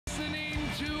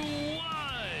to What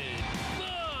the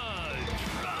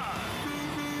Truck.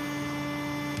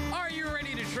 Are you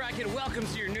ready to truck it? Welcome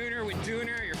to your Nooner with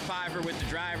Dooner, your Fiver with the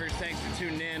drivers. Thanks for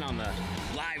tuning in on the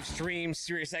live stream,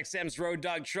 SiriusXM's Road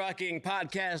Dog Trucking,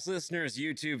 podcast listeners,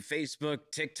 YouTube, Facebook,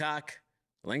 TikTok,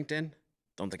 LinkedIn.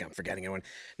 Don't think I'm forgetting anyone.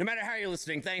 No matter how you're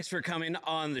listening, thanks for coming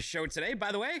on the show today.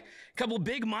 By the way, a couple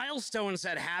big milestones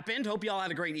that happened. Hope you all had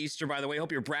a great Easter, by the way.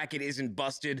 Hope your bracket isn't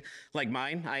busted like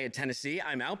mine. I had Tennessee.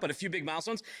 I'm out, but a few big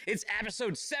milestones. It's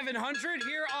episode 700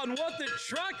 here on What the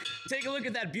Truck. Take a look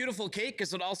at that beautiful cake,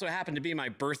 because it also happened to be my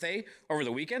birthday over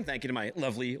the weekend. Thank you to my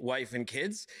lovely wife and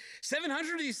kids.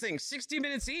 700 of these things, 60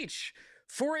 minutes each.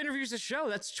 4 interviews a show.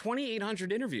 That's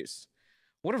 2,800 interviews.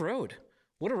 What a road.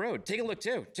 What a road. Take a look,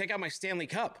 too. Check out my Stanley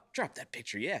Cup. Drop that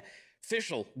picture, yeah.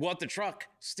 Official What the Truck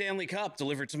Stanley Cup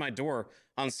delivered to my door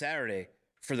on Saturday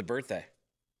for the birthday.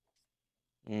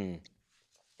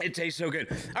 It tastes so good.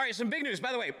 All right, some big news.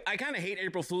 By the way, I kind of hate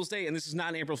April Fool's Day, and this is not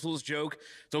an April Fool's joke.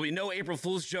 There'll be no April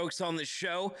Fool's jokes on this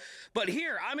show. But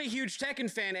here, I'm a huge Tekken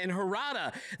fan, and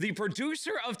Harada, the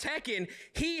producer of Tekken,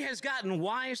 he has gotten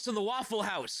wise to the Waffle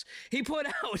House. He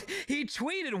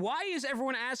tweeted, why is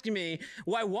everyone asking me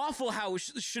why Waffle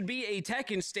House should be a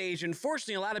Tekken stage?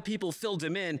 Unfortunately, a lot of people filled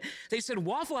him in. They said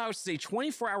Waffle House is a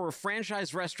 24-hour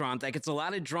franchise restaurant that gets a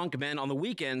lot of drunk men on the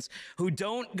weekends who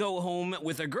don't go home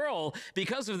with a girl.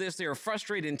 Because of this, they are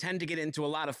frustrated and tend to get into a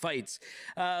lot of fights.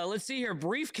 Let's see here.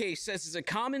 Briefcase says it's a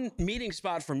common meeting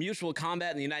spot for mutual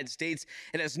combat in the United States.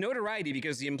 It has notoriety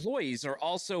because the employees are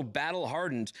also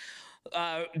battle-hardened.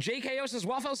 JKO says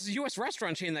Waffle House is a U.S.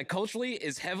 restaurant chain that culturally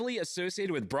is heavily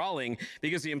associated with brawling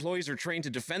because the employees are trained to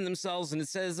defend themselves. And it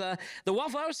says the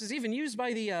Waffle House is even used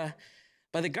by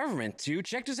the government to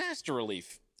check disaster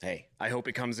relief. Hey, I hope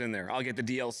it comes in there. I'll get the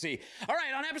DLC. All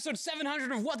right, on episode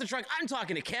 700 of What the Truck, I'm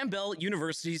talking to Campbell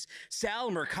University's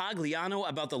Sal Mercogliano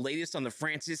about the latest on the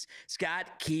Francis Scott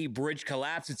Key Bridge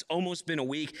collapse. It's almost been a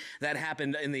week. That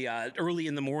happened in the early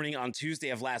in the morning on Tuesday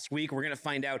of last week. We're going to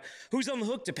find out who's on the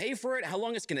hook to pay for it, how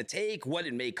long it's going to take, what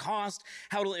it may cost,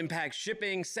 how it'll impact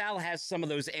shipping. Sal has some of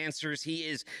those answers. He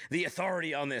is the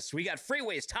authority on this. We got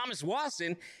FreightWaves Thomas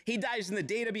Wasson. He dives in the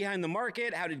data behind the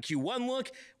market. How did Q1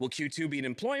 look? Will Q2 be an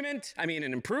improvement? An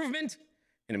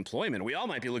employment. We all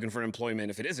might be looking for employment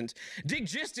if it isn't.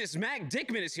 Dickgistics Matt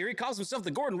Dickman is here. He calls himself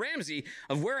the Gordon Ramsay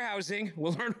of warehousing.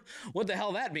 We'll learn what the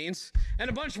hell that means. And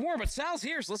a bunch more, but Sal's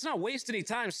here, so let's not waste any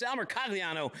time. Sal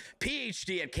Mercogliano,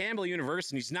 PhD at Campbell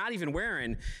University. He's not even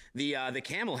wearing the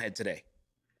camel head today.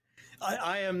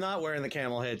 I am not wearing the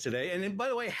camel head today. And by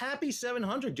the way, happy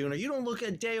 700, Dooner. You don't look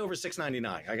a day over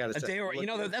 699. I got to say. A day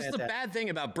over, that's the bad thing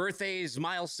about birthdays,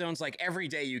 milestones. Like every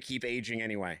day you keep aging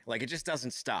anyway. Like it just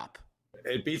doesn't stop.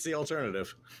 It beats the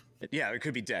alternative. Yeah, it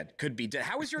could be dead. Could be dead.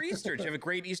 How was your Easter? Did you have a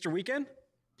great Easter weekend?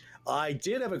 I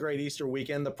did have a great Easter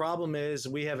weekend. The problem is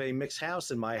we have a mixed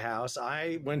house in my house.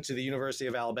 I went to the University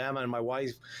of Alabama and my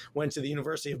wife went to the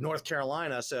University of North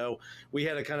Carolina. So we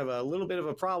had a little bit of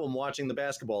a problem watching the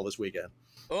basketball this weekend.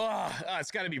 Oh,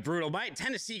 it's got to be brutal. My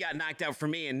Tennessee got knocked out for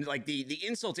me, and like the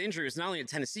insult to injury is not only did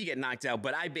Tennessee get knocked out,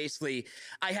 but I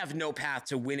have no path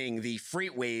to winning the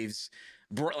FreightWaves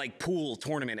pool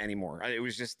tournament anymore. It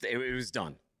was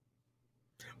done.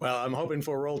 Well, I'm hoping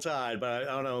for a roll tide, but I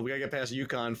don't know. We got to get past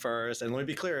UConn first. And let me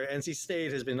be clear, NC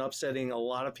State has been upsetting a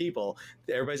lot of people.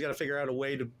 Everybody's got to figure out a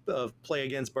way to play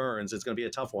against Burns. It's going to be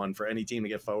a tough one for any team to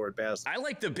get forward past. I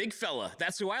like the big fella.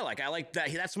 That's who I like. I like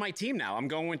that. That's my team now. I'm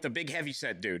going with the big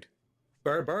heavyset dude.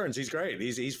 Burns, he's great.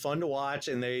 He's fun to watch,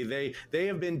 and they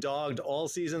have been dogged all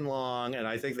season long, and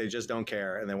I think they just don't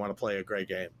care, and they want to play a great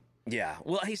game. Yeah.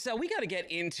 Well, hey, so we got to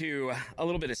get into a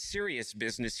little bit of serious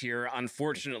business here,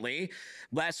 unfortunately.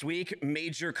 Last week,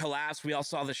 major collapse. We all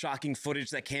saw the shocking footage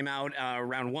that came out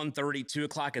around 1:30, 2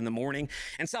 o'clock in the morning.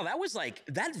 And so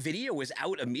that video was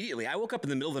out immediately. I woke up in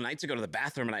the middle of the night to go to the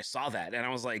bathroom, and I saw that. And I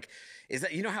was like, is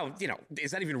that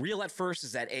even real at first?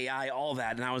 Is that AI? All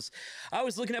that. And I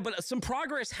was looking at, but some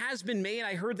progress has been made.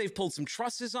 I heard they've pulled some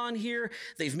trusses on here.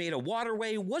 They've made a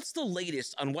waterway. What's the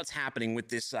latest on what's happening with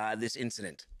this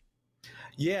incident?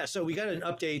 Yeah, so we got an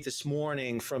update this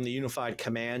morning from the Unified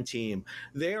Command Team.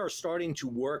 They are starting to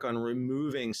work on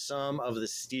removing some of the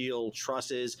steel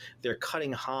trusses. They're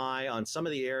cutting high on some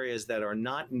of the areas that are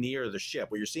not near the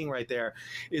ship. What you're seeing right there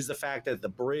is the fact that the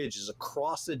bridge is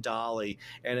across the dolly,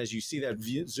 and as you see that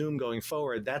zoom going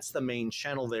forward, that's the main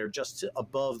channel there just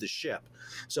above the ship.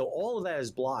 So all of that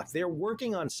is blocked. They're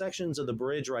working on sections of the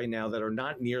bridge right now that are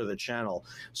not near the channel.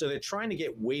 So they're trying to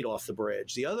get weight off the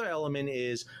bridge. The other element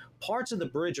is parts of the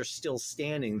bridge are still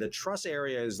standing. The truss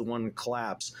area is the one that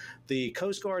collapsed. The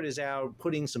Coast Guard is out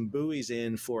putting some buoys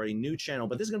in for a new channel,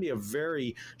 but this is going to be a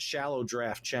very shallow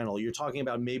draft channel. You're talking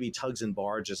about maybe tugs and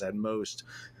barges at most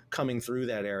coming through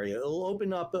that area. It'll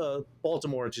open up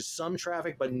Baltimore to some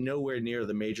traffic, but nowhere near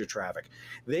the major traffic.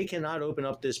 They cannot open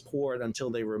up this port until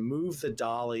they remove the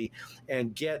dolly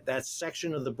and get that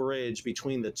section of the bridge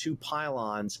between the two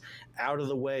pylons out of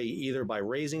the way, either by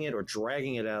raising it or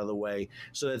dragging it out of the way,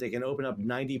 so that they can open up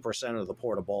 90% of the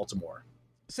port of Baltimore.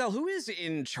 Sal, who is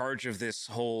in charge of this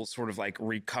whole sort of like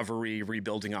recovery,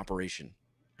 rebuilding operation?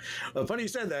 Well, funny you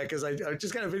said that, because I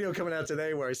just got a video coming out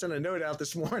today where I sent a note out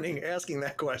this morning asking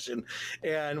that question.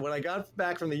 And when I got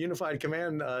back from the Unified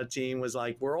Command team was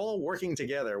like, we're all working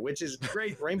together, which is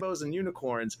great, rainbows and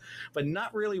unicorns, but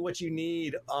not really what you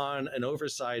need on an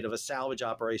oversight of a salvage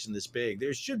operation this big.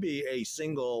 There should be a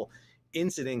single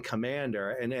incident commander.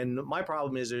 And my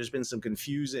problem is there's been some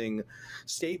confusing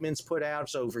statements put out.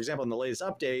 So, for example, in the latest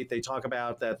update, they talk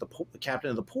about that the captain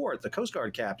of the port, the Coast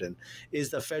Guard captain, is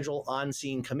the federal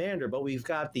on-scene commander. But we've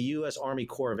got the U.S. Army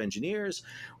Corps of Engineers.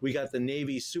 We got the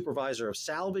Navy supervisor of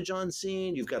salvage on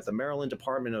scene. You've got the Maryland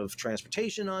Department of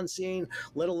Transportation on scene,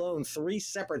 let alone 3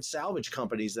 separate salvage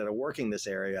companies that are working this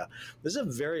area. This is a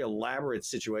very elaborate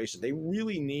situation. They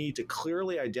really need to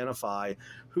clearly identify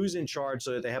who's in charge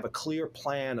so that they have a clear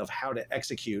plan of how to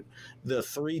execute the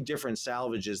 3 different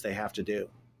salvages they have to do.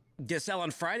 Sal, on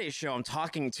Friday's show, I'm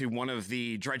talking to one of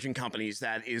the dredging companies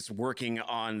that is working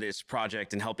on this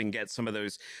project and helping get some of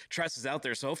those trusses out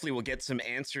there. So hopefully we'll get some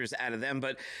answers out of them.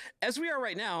 But as we are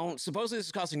right now, supposedly this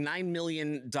is costing $9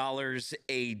 million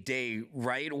a day,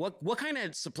 right? What kind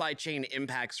of supply chain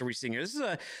impacts are we seeing here? This is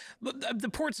the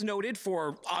port's noted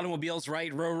for automobiles,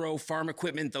 right? Ro-ro, farm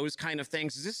equipment, those kind of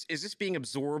things. Is this being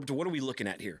absorbed? What are we looking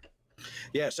at here?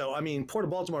 Yeah, so I mean, Port of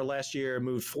Baltimore last year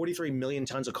moved 43 million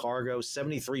tons of cargo,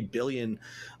 $73 billion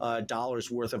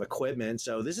worth of equipment.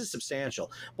 So this is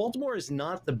substantial. Baltimore is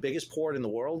not the biggest port in the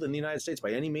world in the United States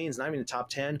by any means, not even the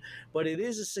top 10, but it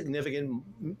is a significant,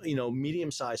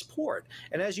 medium-sized port.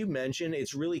 And as you mentioned,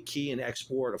 it's really key in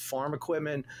export of farm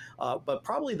equipment. But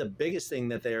probably the biggest thing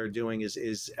that they're doing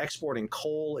is exporting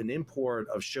coal and import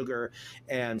of sugar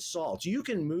and salt. You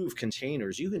can move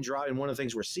containers. You can drive. And one of the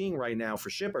things we're seeing right now for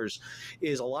shippers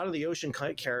is a lot of the ocean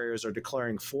carriers are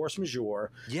declaring force majeure,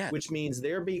 which means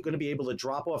they're going to be able to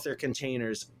drop off their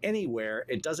containers anywhere.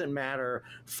 It doesn't matter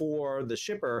for the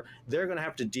shipper. They're going to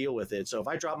have to deal with it. So if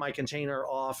I drop my container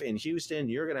off in Houston,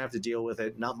 you're going to have to deal with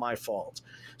it, not my fault.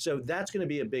 So that's going to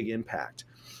be a big impact.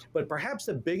 But perhaps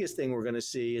the biggest thing we're going to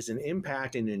see is an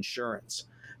impact in insurance,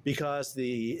 because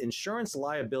the insurance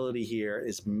liability here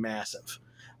is massive.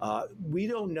 We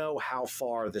don't know how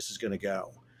far this is going to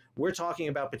go. We're talking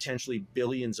about potentially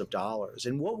billions of dollars.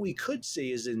 And what we could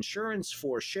see is insurance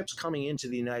for ships coming into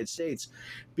the United States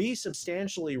be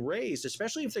substantially raised,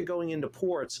 especially if they're going into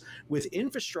ports with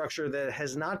infrastructure that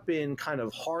has not been kind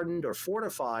of hardened or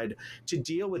fortified to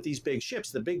deal with these big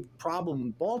ships. The big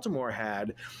problem Baltimore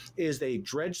had is they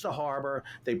dredged the harbor.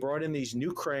 They brought in these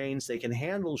new cranes. They can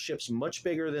handle ships much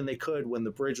bigger than they could when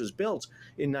the bridge was built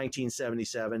in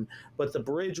 1977, but the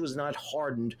bridge was not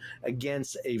hardened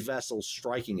against a vessel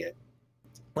striking it,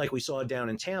 like we saw down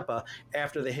in Tampa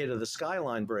after the hit of the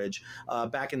Skyline Bridge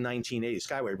back in 1980,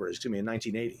 Skyway Bridge, in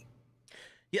 1980.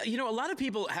 Yeah, a lot of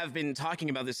people have been talking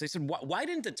about this. They said, why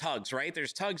didn't the tugs, right?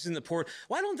 There's tugs in the port.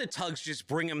 Why don't the tugs just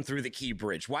bring them through the Key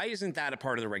Bridge? Why isn't that a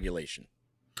part of the regulation?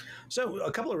 So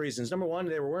a couple of reasons. Number one,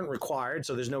 they weren't required,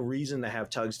 so there's no reason to have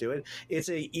tugs do it. It's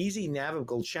a easy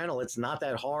navigable channel. It's not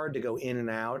that hard to go in and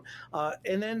out.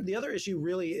 And then the other issue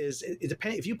really is it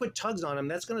depends. If you put tugs on them,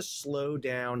 that's going to slow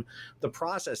down the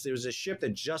process. There was a ship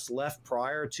that just left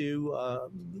prior to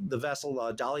the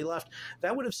vessel Dolly left.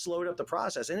 That would have slowed up the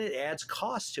process, and it adds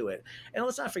cost to it. And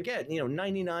let's not forget,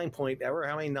 99 point ever,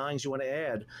 how many nines you want to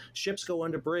add. Ships go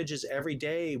under bridges every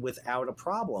day without a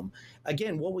problem.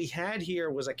 Again, what we had here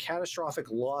was a catastrophic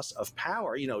loss of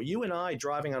power. You and I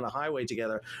driving on a highway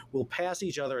together will pass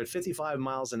each other at 55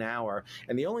 miles an hour,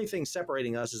 and the only thing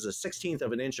separating us is a 1/16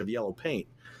 of an inch of yellow paint.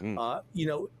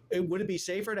 Would it be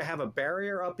safer to have a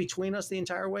barrier up between us the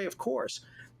entire way? Of course.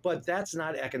 But that's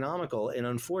not economical, and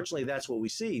unfortunately, that's what we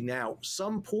see. Now,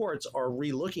 some ports are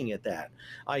re-looking at that.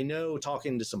 I know,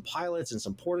 talking to some pilots and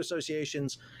some port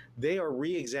associations, they are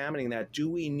re-examining that.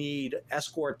 Do we need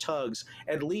escort tugs,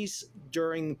 at least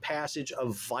during passage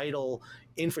of vital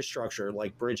infrastructure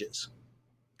like bridges?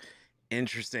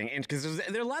 Interesting, and because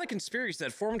there are a lot of conspiracies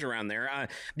that formed around there.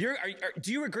 Do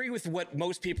you agree with what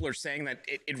most people are saying, that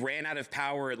it ran out of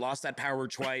power, it lost that power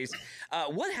twice?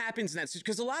 What happens in that?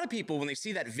 Because a lot of people, when they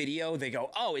see that video, they go,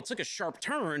 "Oh, it took a sharp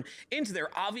turn into there."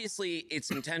 Obviously,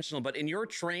 it's intentional, but in your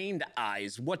trained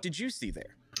eyes, what did you see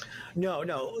there?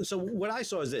 No. So what I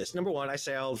saw is this. Number one, I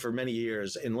sailed for many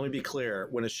years, and let me be clear: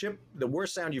 when a ship, the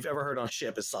worst sound you've ever heard on a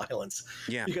ship is silence.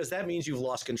 Yeah. Because that means you've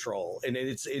lost control, and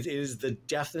it is the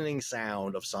deafening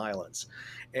sound of silence.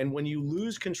 And when you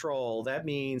lose control, that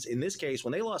means, in this case,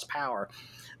 when they lost power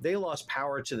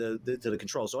to the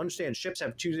control. So understand, ships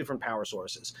have two different power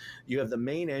sources. You have the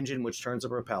main engine, which turns the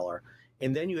propeller,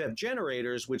 and then you have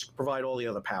generators, which provide all the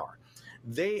other power.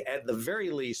 They, at the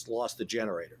very least, lost the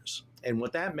generators. And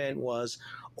what that meant was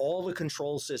all the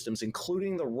control systems,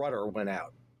 including the rudder, went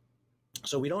out.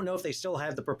 So we don't know if they still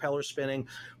had the propeller spinning.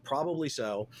 Probably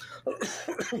so.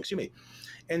 Excuse me.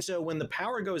 And so when the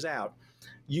power goes out,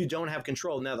 you don't have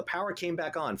control. Now, the power came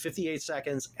back on 58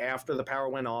 seconds after the power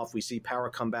went off. We see power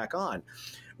come back on.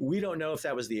 We don't know if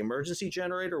that was the emergency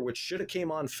generator, which should have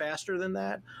came on faster than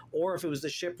that, or if it was the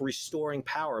ship restoring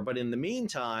power. But in the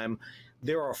meantime,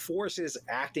 there are forces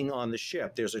acting on the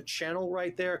ship. There's a channel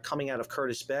right there coming out of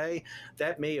Curtis Bay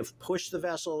that may have pushed the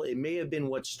vessel. It may have been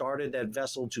what started that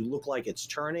vessel to look like it's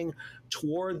turning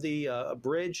toward the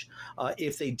bridge.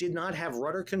 If they did not have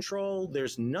rudder control,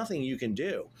 there's nothing you can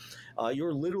do.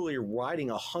 You're literally riding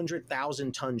a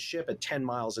 100,000-ton ship at 10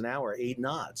 miles an hour, 8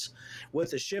 knots. What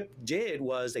the ship did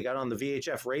was they got on the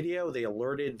VHF radio. They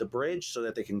alerted the bridge so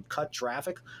that they can cut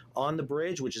traffic on the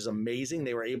bridge, which is amazing.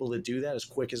 They were able to do that as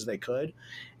quick as they could.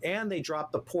 And they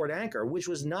dropped the port anchor, which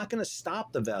was not going to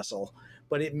stop the vessel,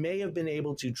 but it may have been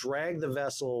able to drag the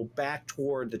vessel back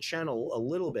toward the channel a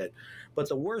little bit. But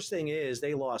the worst thing is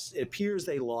it appears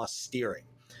they lost steering.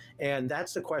 And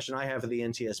that's the question I have for the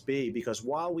NTSB, because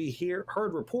while we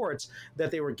heard reports that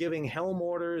they were giving helm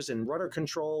orders and rudder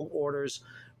control orders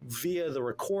via the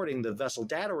recording, the vessel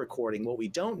data recording, what we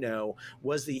don't know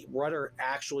was the rudder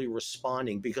actually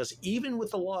responding, because even with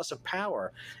the loss of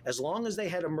power, as long as they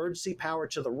had emergency power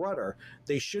to the rudder,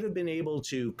 they should have been able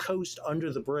to coast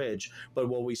under the bridge. But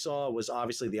what we saw was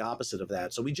obviously the opposite of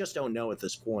that. So we just don't know at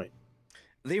this point.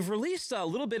 They've released a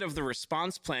little bit of the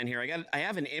response plan here. I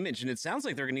have an image, and it sounds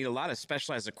like they're going to need a lot of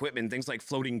specialized equipment, things like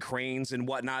floating cranes and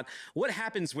whatnot. What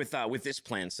happens with this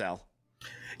plan, Sal?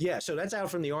 Yeah, so that's out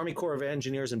from the Army Corps of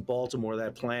Engineers in Baltimore,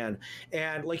 that plan.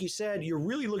 And like you said, you're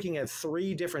really looking at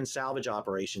 3 different salvage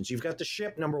operations. You've got the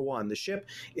ship, number one. The ship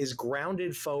is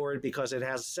grounded forward because it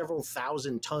has several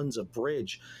thousand tons of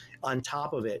bridge on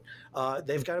top of it.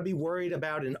 They've got to be worried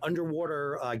about an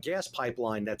underwater gas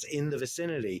pipeline that's in the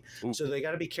vicinity. Ooh. So they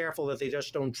got to be careful that they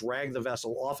just don't drag the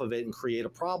vessel off of it and create a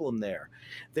problem there.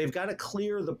 They've got to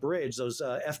clear the bridge, those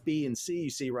F, B, and C you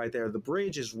see right there. The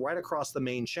bridge is right across the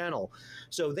main channel.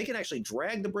 So they can actually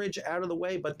drag the bridge out of the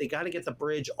way, but they got to get the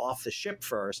bridge off the ship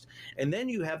first. And then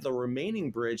you have the remaining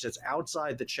bridge that's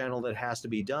outside the channel that has to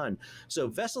be done. So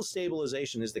vessel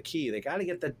stabilization is the key. They got to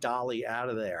get the dolly out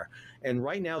of there. And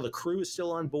right now, the crew is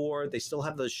still on board. They still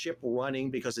have the ship running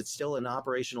because it's still an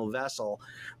operational vessel.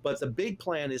 But the big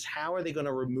plan is, how are they going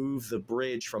to remove the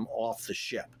bridge from off the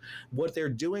ship? What they're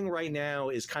doing right now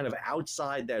is kind of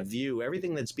outside that view.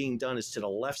 Everything that's being done is to the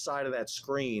left side of that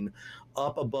screen,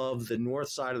 up above the north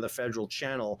side of the Federal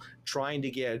Channel, trying to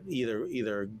get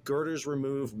either girders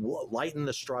removed, lighten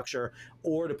the structure,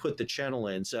 or to put the channel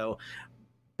in. So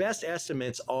best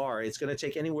estimates are it's going to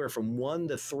take anywhere from 1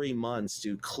 to 3 months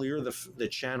to clear the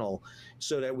channel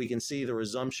so that we can see the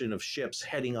resumption of ships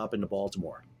heading up into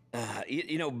Baltimore.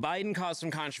 Biden caused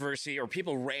some controversy, or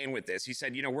people ran with this. He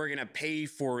said, we're going to pay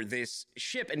for this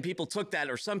ship. And people took that,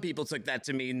 or some people took that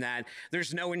to mean that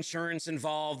there's no insurance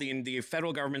involved. The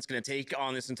federal government's going to take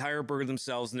on this entire burden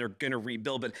themselves and they're going to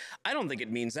rebuild. But I don't think it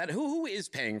means that. Who is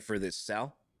paying for this,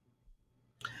 Sal?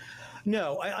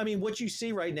 No, I mean, what you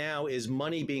see right now is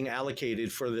money being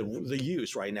allocated for the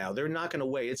use right now. They're not going to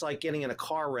wait. It's like getting in a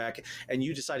car wreck and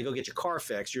you decide to go get your car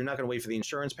fixed. You're not going to wait for the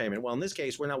insurance payment. Well, in this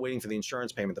case, we're not waiting for the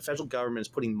insurance payment. The federal government is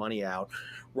putting money out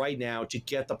right now to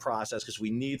get the process, because we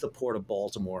need the Port of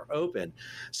Baltimore open.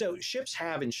 So ships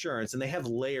have insurance, and they have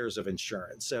layers of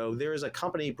insurance. So there is a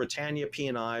company, Britannia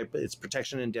P&I, it's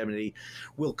Protection and Indemnity,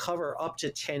 will cover up to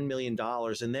 $10 million.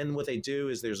 And then what they do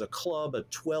is there's a club,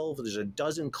 there's a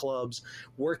dozen clubs hubs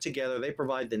work together. They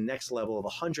provide the next level of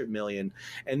 100 million.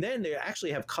 And then they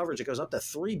actually have coverage that goes up to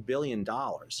 $3 billion.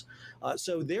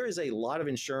 So there is a lot of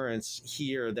insurance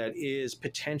here that is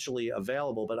potentially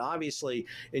available. But obviously,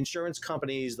 insurance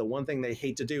companies, the one thing they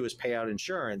hate to do is pay out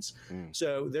insurance.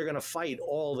 So they're going to fight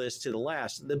all this to the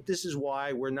last. This is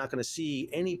why we're not going to see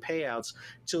any payouts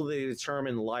till they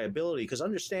determine liability. Because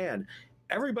understand,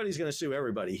 everybody's going to sue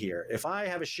everybody here. If I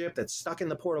have a ship that's stuck in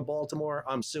the port of Baltimore,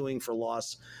 I'm suing for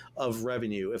loss of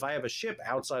revenue. If I have a ship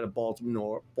outside of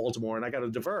Baltimore and I got to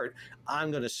divert,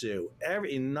 I'm going to sue.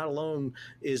 Not alone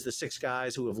is the 6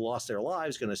 guys who have lost their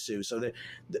lives going to sue. So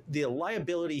the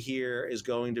liability here is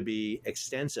going to be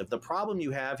extensive. The problem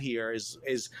you have here is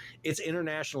it's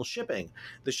international shipping.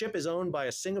 The ship is owned by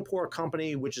a Singapore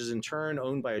company, which is in turn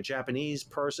owned by a Japanese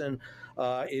person.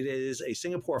 It is a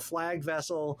Singapore flag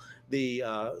vessel. The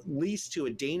lease to a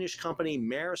Danish company,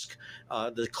 Maersk.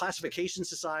 The classification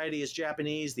society is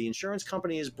Japanese. The insurance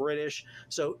company is British.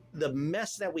 So the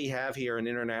mess that we have here in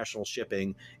international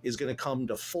shipping is going to come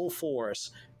to full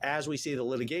force as we see the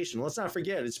litigation. Let's not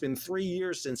forget, it's been 3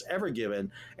 years since Ever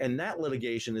Given, and that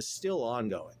litigation is still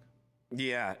ongoing.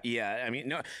 Yeah. I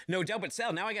mean, no doubt. But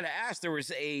Sal, now I got to ask, there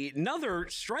was another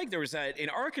strike. There was in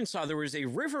Arkansas, there was a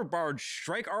river barge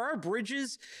strike. Are our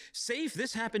bridges safe?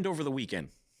 This happened over the weekend.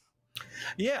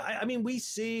 Yeah, I mean, we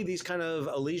see these kind of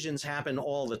elisions happen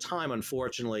all the time,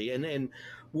 unfortunately. And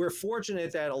we're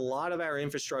fortunate that a lot of our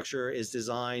infrastructure is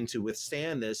designed to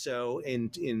withstand this. So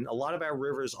in a lot of our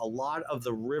rivers, a lot of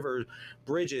the river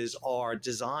bridges are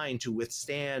designed to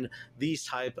withstand these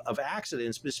type of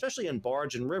accidents, especially in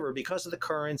barge and river, because of the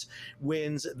currents,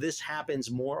 winds. This happens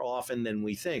more often than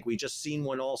we think. We just seen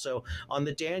one also on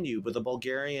the Danube with the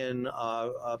Bulgarian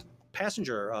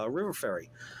passenger river ferry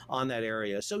on that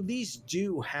area. So these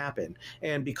do happen.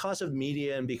 And because of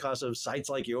media and because of sites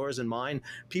like yours and mine,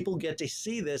 people get to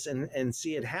see this and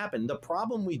see it happen. The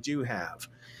problem we do have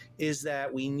is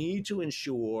that we need to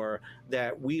ensure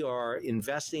that we are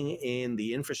investing in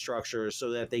the infrastructure so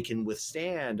that they can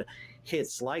withstand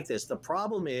hits like this. The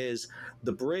problem is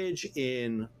the bridge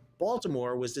in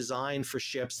Baltimore was designed for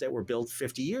ships that were built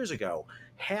 50 years ago,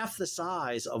 half the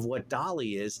size of what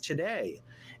Dolly is today.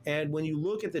 And when you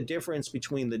look at the difference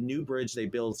between the new bridge they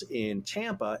built in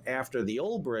Tampa after the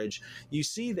old bridge, you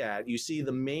see that. You see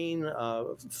the main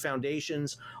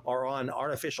foundations are on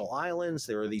artificial islands.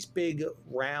 There are these big,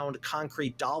 round,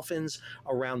 concrete dolphins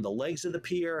around the legs of the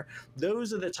pier.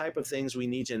 Those are the type of things we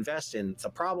need to invest in. The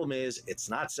problem is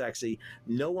it's not sexy.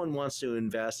 No one wants to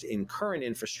invest in current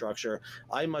infrastructure.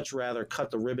 I much rather cut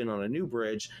the ribbon on a new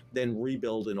bridge than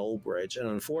rebuild an old bridge. And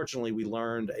unfortunately, we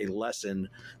learned a lesson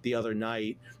the other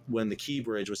night when the Key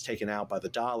Bridge was taken out by the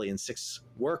Dolly and 6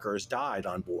 workers died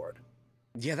on board.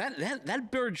 Yeah, that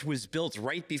bridge was built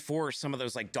right before some of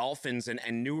those like dolphins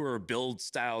and newer build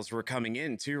styles were coming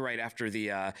in too, right after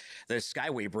the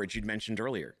Skyway Bridge you'd mentioned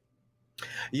earlier.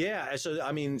 Yeah, so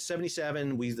I mean,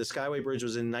 77, the Skyway Bridge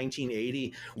was in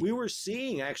 1980. We were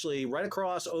seeing actually right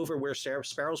across over where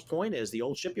Sparrows Point is, the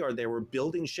old shipyard, they were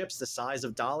building ships the size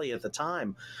of Dolly at the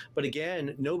time. But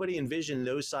again, nobody envisioned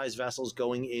those size vessels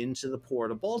going into the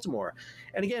port of Baltimore.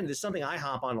 And again, this is something I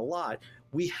hop on a lot.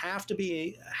 We have to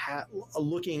be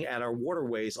looking at our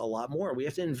waterways a lot more. We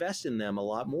have to invest in them a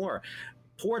lot more.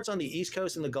 Ports on the East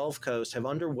Coast and the Gulf Coast have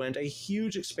underwent a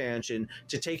huge expansion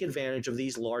to take advantage of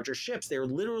these larger ships. They're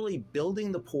literally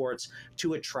building the ports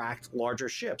to attract larger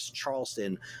ships.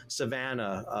 Charleston,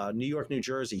 Savannah, New York, New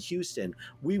Jersey, Houston.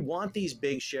 We want these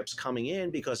big ships coming in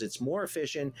because it's more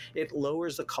efficient. It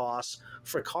lowers the costs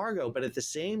for cargo. But at the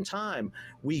same time,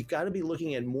 we've got to be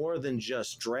looking at more than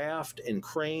just draft and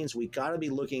cranes. We've got to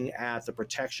be looking at the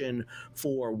protection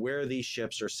for where these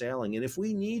ships are sailing. And if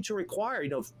we need to require,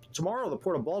 tomorrow the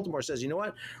Port of Baltimore says, you know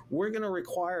what, we're going to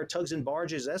require tugs and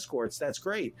barges escorts. That's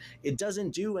great. It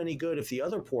doesn't do any good if the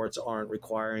other ports aren't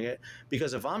requiring it,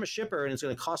 because if I'm a shipper and it's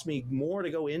going to cost me more to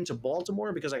go into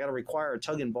Baltimore because I got to require a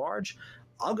tug and barge,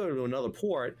 I'll go to another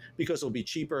port because it'll be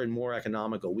cheaper and more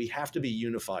economical. We have to be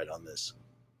unified on this.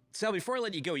 Sal, before I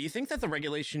let you go, you think that the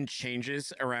regulation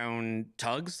changes around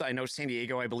tugs? I know San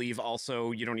Diego, I believe,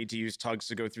 also you don't need to use tugs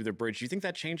to go through the bridge. Do you think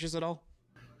that changes at all?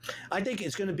 I think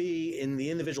it's going to be in the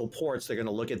individual ports. They're going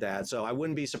to look at that. So I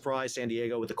wouldn't be surprised, San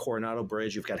Diego with the Coronado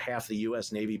Bridge, you've got half the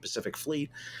U.S. Navy Pacific Fleet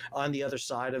on the other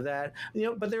side of that.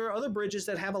 But there are other bridges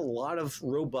that have a lot of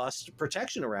robust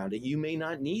protection around it. You may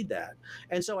not need that.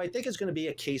 And so I think it's going to be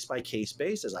a case-by-case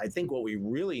basis. I think what we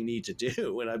really need to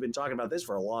do, and I've been talking about this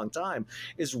for a long time,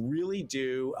 is really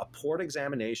do a port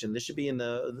examination. This should be in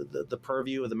the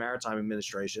purview of the Maritime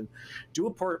Administration. Do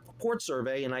a port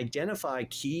survey and identify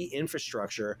key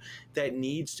infrastructure infrastructure that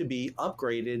needs to be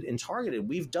upgraded and targeted.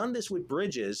 We've done this with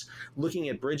bridges, looking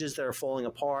at bridges that are falling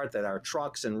apart, that our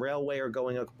trucks and railway are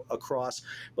going across,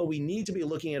 but we need to be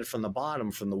looking at it from the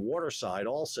bottom, from the water side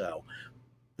also.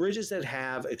 Bridges that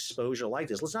have exposure like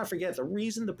this. Let's not forget, the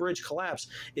reason the bridge collapsed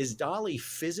is Dolly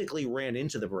physically ran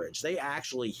into the bridge. They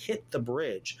actually hit the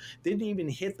bridge. They didn't even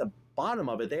hit the bottom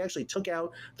of it. They actually took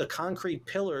out the concrete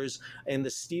pillars and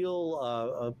the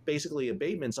steel, basically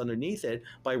abatements underneath it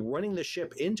by running the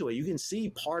ship into it. You can see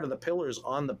part of the pillars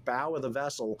on the bow of the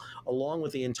vessel along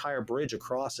with the entire bridge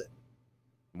across it.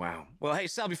 Wow. Well, hey,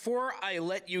 Sal, before I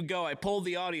let you go, I polled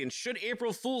the audience. Should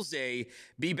April Fool's Day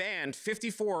be banned?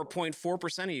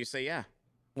 54.4% of you say yeah.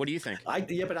 What do you think?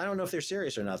 Yeah, but I don't know if they're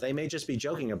serious or not. They may just be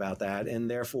joking about that, and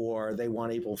therefore they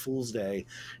want April Fool's Day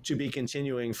to be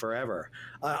continuing forever.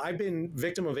 I've been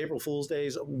victim of April Fool's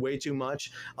Days way too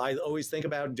much. I always think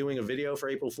about doing a video for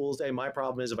April Fool's Day. My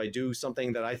problem is if I do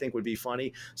something that I think would be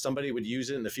funny, somebody would use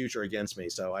it in the future against me.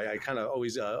 So I kind of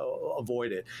always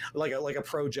avoid it. Like a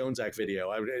pro Jones Act video,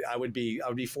 I would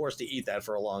be forced to eat that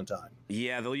for a long time.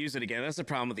 Yeah, they'll use it again. That's the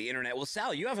problem with the internet. Well,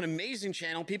 Sal, you have an amazing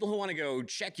channel. People who want to go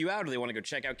check you out, or they want to go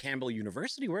check out Campbell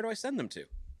University, where do I send them to?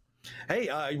 Hey,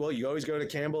 well, you always go to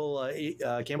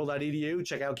Campbell.edu,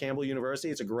 check out Campbell University.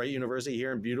 It's a great university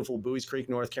here in beautiful Bowie's Creek,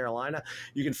 North Carolina.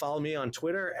 You can follow me on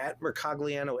Twitter at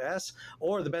Mercogliano S,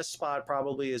 or the best spot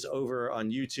probably is over on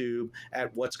YouTube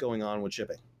at What's Going On with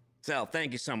Shipping. Sal,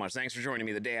 thank you so much. Thanks for joining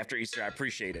me the day after Easter. I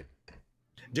appreciate it.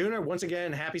 Dooner, once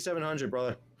again, happy 700,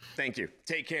 brother. Thank you.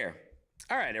 Take care.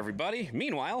 All right, everybody.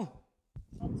 Meanwhile,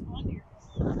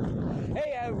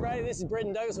 hey everybody, this is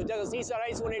Britton Douglas with Douglas Nissan. I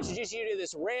just want to introduce you to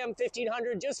this Ram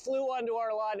 1500. Just flew onto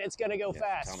our lot and it's going to go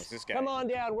fast. Thomas, this guy, come on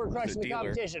down, we're crushing the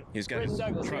competition. He's got Britton his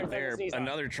Douglas truck there.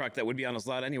 Another truck that would be on his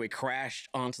lot anyway crashed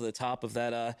onto the top of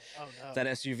that that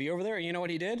SUV over there. And you know what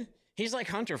he did? He's like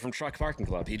Hunter from Truck Parking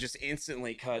Club. He just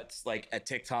instantly cuts like a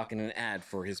TikTok and an ad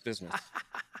for his business.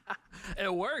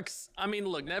 It works. I mean,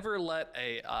 look, never let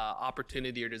a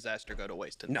opportunity or disaster go to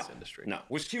waste in this industry. No.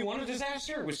 Was Q1 a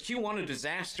disaster? Was Q1 a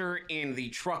disaster in the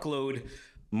truckload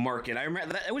market? I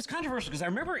remember that it was controversial because I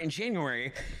remember in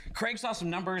January, Craig saw some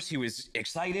numbers. He was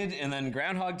excited, and then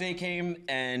Groundhog Day came,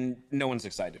 and no one's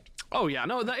excited. Oh, yeah.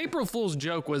 No, the April Fool's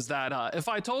joke was that if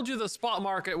I told you the spot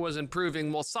market was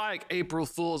improving, well, psych, April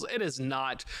Fool's, it is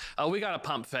not. We got a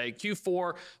pump fake.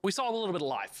 Q4, we saw a little bit of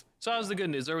life. So that was the good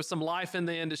news. There was some life in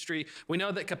the industry. We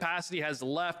know that capacity has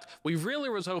left. We really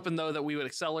was hoping, though, that we would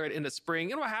accelerate into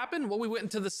spring. And what happened? Well, we went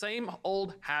into the same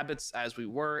old habits as we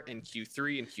were in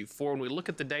Q3 and Q4. When we look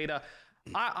at the data,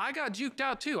 I got juked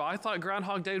out too. I thought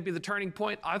Groundhog Day would be the turning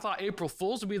point. I thought April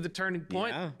Fool's would be the turning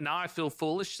point. Yeah. Now I feel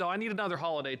foolish, so I need another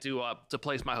holiday to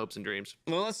place my hopes and dreams.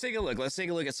 Well, let's take a look. Let's take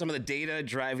a look at some of the data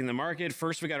driving the market.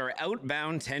 First, we got our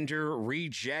outbound tender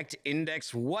reject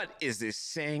index. What is this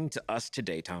saying to us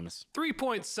today, Thomas?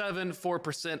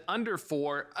 3.74%, under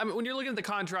 4. I mean, when you're looking at the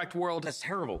contract world, that's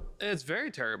terrible. It's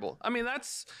very terrible. I mean,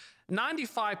 that's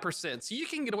 95%. So you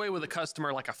can get away with a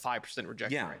customer like a 5%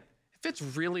 rejection rate. If it's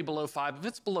really below 5, if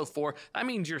it's below 4, that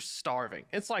means you're starving.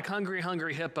 It's like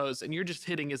hungry hippos, and you're just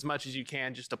hitting as much as you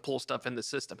can just to pull stuff in the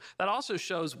system. That also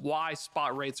shows why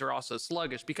spot rates are also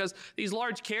sluggish, because these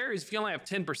large carriers, if you only have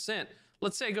 10%,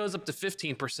 let's say it goes up to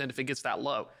 15% if it gets that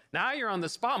low. Now you're on the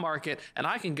spot market, and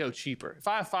I can go cheaper. If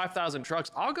I have 5,000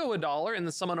 trucks, I'll go $1, and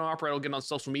then someone operator will get on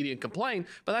social media and complain,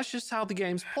 but that's just how the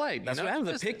game's played. That's what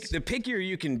happens. The pickier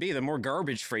you can be, the more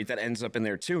garbage freight that ends up in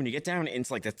there, too. And you get down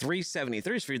into like the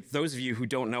 373s, for those of you who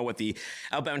don't know what the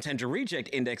outbound tender reject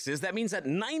index is, that means that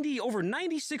over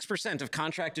 96% of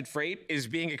contracted freight is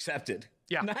being accepted.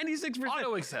 Yeah. 96%.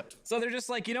 Auto accept. So they're just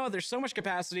like, you know what, there's so much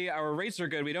capacity, our rates are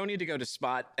good, we don't need to go to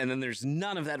spot, and then there's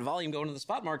none of that volume going to the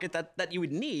spot market that you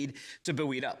would need to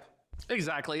buoy it up.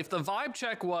 Exactly. If the vibe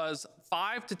check was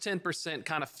 5 to 10%,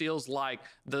 kind of feels like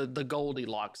the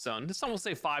Goldilocks zone. Some will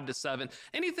say 5 to 7.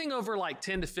 Anything over like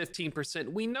 10 to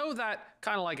 15%, we know that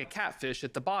kind of like a catfish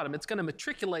at the bottom, it's going to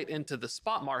matriculate into the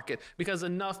spot market because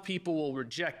enough people will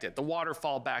reject it. The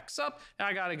waterfall backs up, and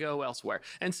I got to go elsewhere.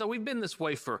 And so we've been this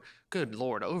way for, good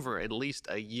Lord, over at least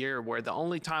a year, where the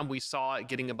only time we saw it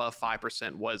getting above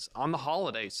 5% was on the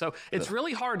holidays. So it's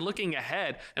really hard looking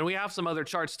ahead, and we have some other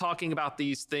charts talking about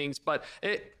these things, but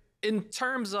in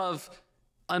terms of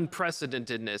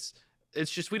unprecedentedness,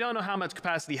 it's just we don't know how much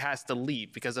capacity has to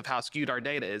leave because of how skewed our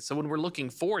data is. So when we're looking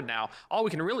forward now, all we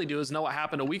can really do is know what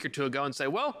happened a week or two ago and say,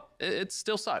 well, it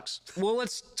still sucks. Well,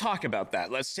 let's talk about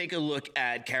that. Let's take a look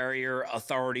at carrier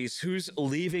authorities. Who's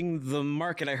leaving the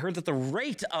market? I heard that the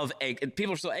rate of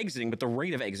people are still exiting, but the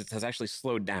rate of exits has actually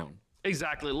slowed down.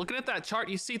 Exactly. Looking at that chart,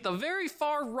 you see at the very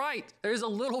far right, there's a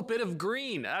little bit of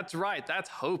green. That's right. That's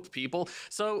hope, people.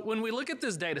 So when we look at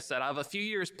this data set, I have a few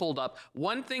years pulled up.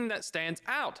 One thing that stands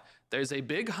out, there's a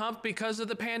big hump because of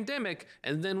the pandemic.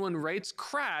 And then when rates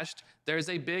crashed, there's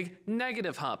a big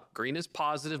negative hump. Green is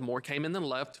positive, more came in than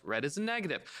left, red is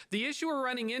negative. The issue we're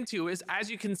running into is,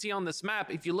 as you can see on this map,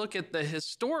 if you look at the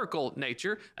historical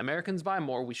nature, Americans buy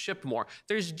more, we ship more.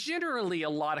 There's generally a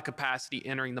lot of capacity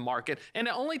entering the market, and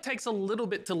it only takes a little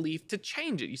bit to leave to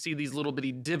change it. You see these little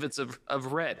bitty divots of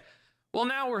red. Well,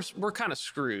 now we're kind of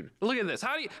screwed. Look at this.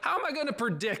 How am I going to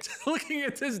predict, looking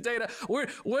at this data,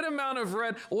 what amount of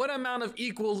red, what amount of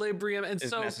equilibrium is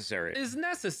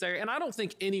necessary? And I don't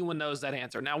think anyone knows that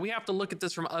answer. Now, we have to look at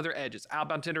this from other edges: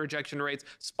 outbound tender rejection rates,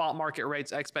 spot market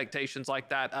rates, expectations like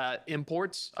that,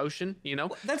 imports, ocean, you know?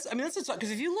 Well, that's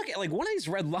because if you look at like one of these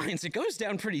red lines, it goes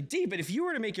down pretty deep. But if you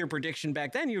were to make your prediction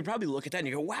back then, you would probably look at that and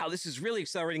you go, wow, this is really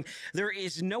accelerating. There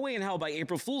is no way in hell by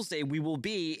April Fool's Day we will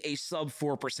be a sub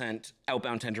 4%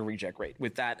 outbound tender reject rate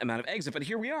with that amount of exit, but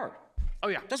here we are. Oh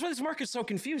yeah, that's why this market's so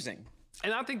confusing.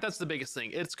 And I think that's the biggest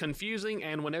thing. It's confusing,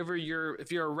 and whenever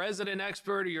if you're a resident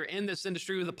expert or you're in this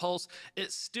industry with a pulse,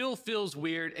 it still feels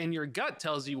weird, and your gut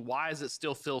tells you, why does it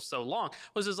still feel so long?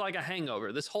 Well, this is like a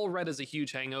hangover. This whole red is a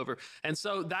huge hangover, and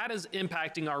so that is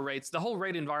impacting our rates. The whole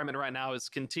rate environment right now is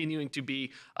continuing to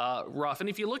be rough. And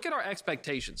if you look at our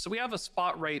expectations, so we have a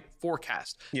spot rate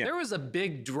forecast. Yeah. There was a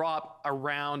big drop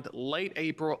around late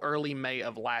April, early May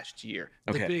of last year,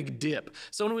 the big dip.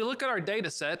 So when we look at our data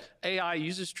set, AI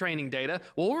uses training data.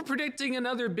 Well, we're predicting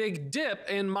another big dip,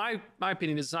 and my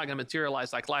opinion is it's not going to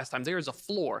materialize like last time. There's a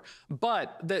floor,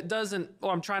 but that doesn't,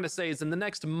 what I'm trying to say is in the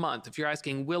next month, if you're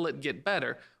asking, will it get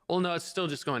better? Well, no, it's still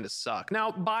just going to suck. Now,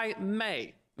 by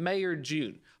May or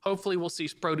June, hopefully we'll see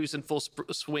produce in full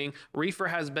swing. Reefer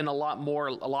has been a lot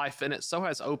more life in it, so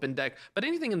has open deck, but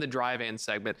anything in the dry van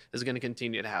segment is going to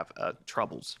continue to have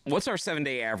troubles. What's our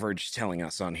 7-day average telling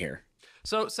us on here?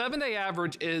 So 7-day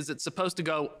average is it's supposed to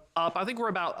go up. I think we're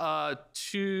about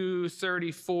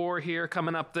 234 here,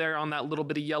 coming up there on that little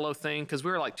bit of yellow thing, because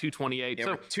we were like 228. Yeah,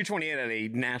 so 228 at a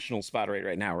national spot rate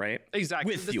right now, right?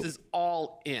 Exactly. With fuel. This is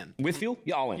all in. With fuel?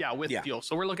 Yeah, all in. Yeah, with fuel.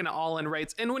 So we're looking at all in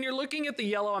rates. And when you're looking at the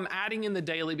yellow, I'm adding in the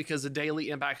daily because the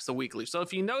daily impacts the weekly. So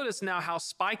if you notice now how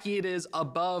spiky it is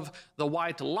above the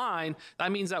white line,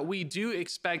 that means that we do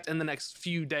expect in the next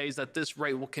few days that this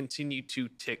rate will continue to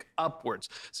tick upwards.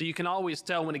 So you can always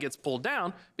tell when it gets pulled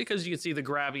down because you can see the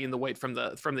gravity and the weight from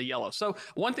the yellow. So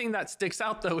one thing that sticks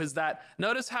out though is that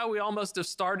notice how we almost have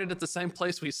started at the same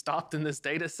place we stopped in this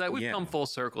data set. We've come full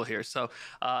circle here. So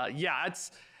yeah,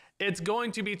 it's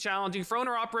going to be challenging for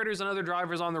owner operators and other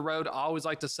drivers on the road. I always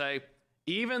like to say,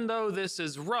 even though this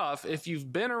is rough, if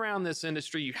you've been around this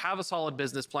industry, you have a solid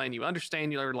business plan, you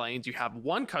understand your lanes, you have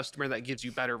one customer that gives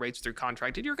you better rates through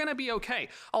contracted, you're going to be okay.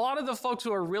 A lot of the folks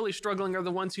who are really struggling are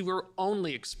the ones who are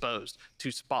only exposed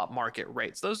to spot market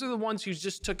rates. Those are the ones who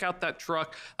just took out that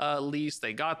truck lease.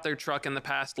 They got their truck in the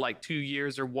past like 2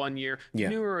 years or 1 year.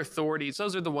 Newer authorities,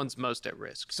 those are the ones most at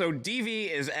risk. So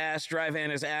DV is asked, dry van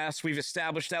is asked. We've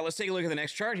established that. Let's take a look at the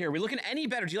next chart here. Are we looking any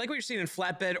better? Do you like what you're seeing in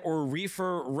flatbed or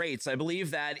reefer rates? I believe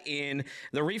that in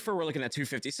the reefer, we're looking at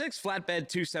 256, flatbed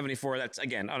 274. That's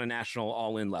again on a national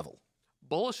all-in level.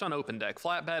 Bullish on open deck,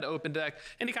 flatbed, open deck,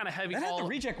 any kind of heavy haul. The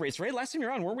reject rates, right? Last time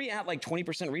you're on, weren't we at like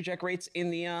 20% reject rates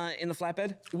in the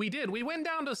flatbed? We did. We went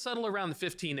down to settle around the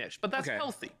 15-ish, but that's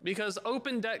healthy because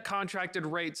open deck contracted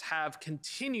rates have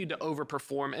continued to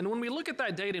overperform. And when we look at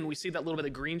that data and we see that little bit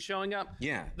of green showing up,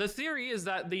 the theory is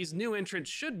that these new entrants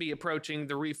should be approaching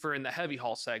the reefer and the heavy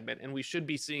haul segment, and we should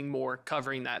be seeing more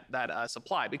covering that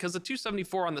supply because the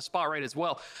 274 on the spot rate as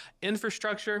well.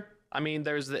 Infrastructure. I mean,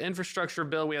 there's the infrastructure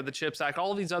bill, we have the CHIPS Act,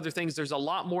 all of these other things. There's a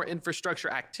lot more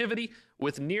infrastructure activity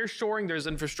with nearshoring. There's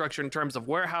infrastructure in terms of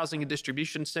warehousing and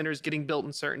distribution centers getting built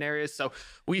in certain areas. So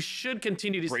we should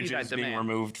continue to see that demand. Being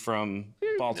removed from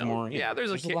Baltimore.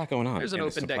 There's a lot going on. There's an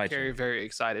open deck carrier very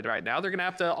excited right now. They're going to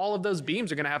have to, all of those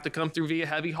beams are going to have to come through via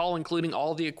heavy haul, including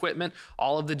all the equipment,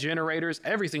 all of the generators,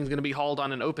 everything's going to be hauled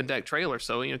on an open deck trailer.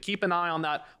 So, keep an eye on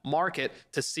that market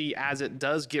to see as it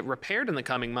does get repaired in the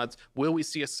coming months, will we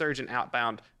see a surge in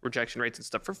outbound rejection rates and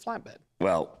stuff for flatbed?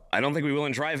 Well, I don't think we will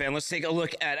in dry van. Let's take a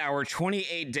look at our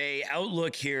 28-day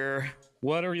outlook here.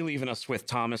 What are you leaving us with,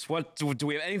 Thomas? What do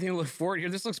we have anything to look forward here?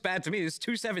 This looks bad to me. This is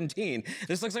 217.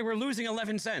 This looks like we're losing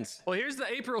 11 cents. Well, here's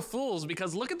the April Fools,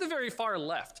 because look at the very far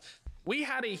left. We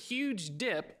had a huge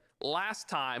dip, last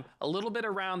time, a little bit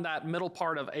around that middle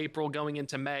part of April going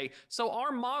into May. So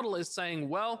our model is saying,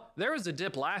 well, there was a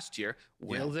dip last year.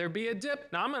 Will there be a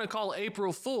dip? Now I'm going to call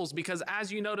April Fools because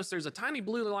as you notice, there's a tiny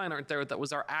blue line right there that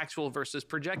was our actual versus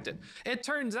projected. It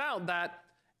turns out that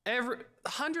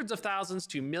hundreds of thousands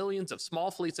to millions of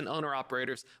small fleets and owner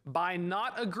operators, by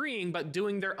not agreeing but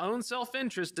doing their own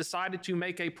self-interest, decided to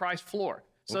make a price floor.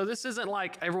 So this isn't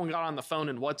like everyone got on the phone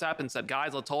and WhatsApp and said,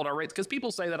 guys, let's hold our rates. Because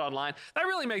people say that online. That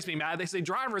really makes me mad. They say,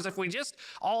 drivers, if we just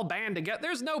all band together.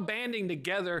 There's no banding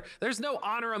together. There's no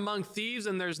honor among thieves,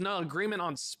 and there's no agreement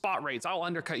on spot rates. I'll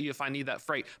undercut you if I need that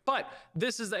freight. But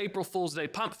this is the April Fool's Day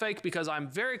pump fake because I'm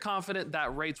very confident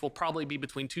that rates will probably be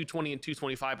between 220 and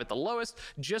 225 at the lowest,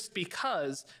 just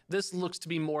because this looks to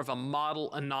be more of a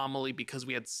model anomaly because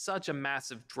we had such a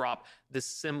massive drop this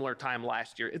similar time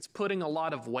last year. It's putting a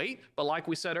lot of weight, but like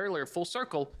we said earlier, full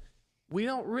circle, we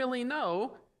don't really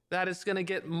know that it's going to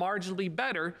get marginally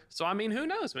better. So, I mean, who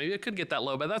knows? Maybe it could get that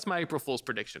low, but that's my April Fool's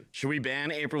prediction. Should we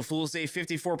ban April Fool's Day?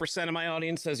 54% of my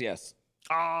audience says yes.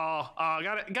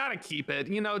 Gotta keep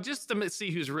it, just to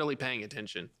see who's really paying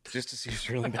attention. Just to see who's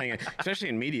really paying it, especially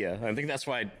in media. I think that's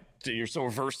why you're so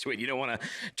averse to it. You don't want to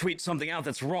tweet something out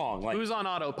that's wrong. Like, who's on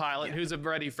autopilot, who's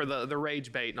ready for the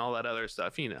rage bait and all that other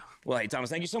stuff, Well, hey,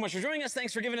 Thomas, thank you so much for joining us.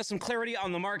 Thanks for giving us some clarity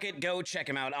on the market. Go check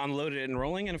him out on Loaded and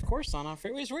Rolling, and of course on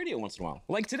FreightWaves Radio once in a while,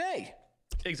 like today.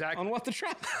 Exactly. On What the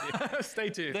Trap. Stay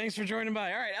tuned. Thanks for joining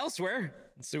by. All right, elsewhere,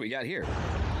 let's see what we got here.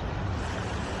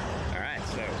 All right,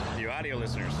 so you audio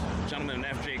listeners, gentleman in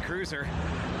FJ Cruiser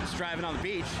is driving on the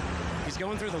beach. He's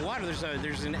going through the water. There's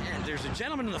a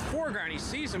gentleman in the foreground. He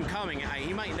sees him coming.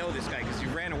 He might know this guy because he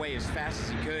ran away as fast as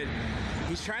he could.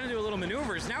 He's trying to do a little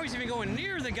maneuvers. Now he's even going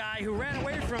near the guy who ran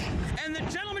away from him. And the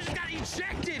gentleman just got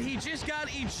ejected. He just got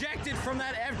ejected from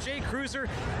that FJ Cruiser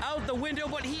out the window,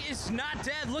 but he is not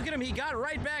dead. Look at him. He got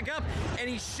right back up, and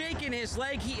he's shaking his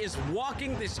leg. He is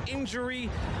walking this injury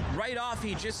right off.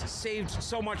 He just saved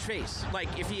so much face. Like,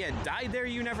 if he had died there,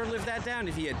 you never live that down.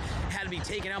 If he had to be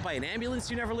taken out by an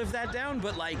ambulance, you never live that down.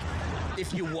 But, like,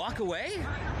 if you walk away,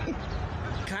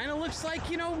 kind of looks like,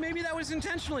 maybe that was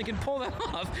intentional. He can pull that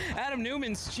off. Adam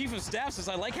Newman's chief of staff says,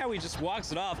 I like how he just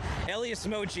walks it off. Elias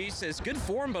Mochi says, good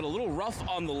form, but a little rough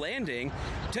on the landing.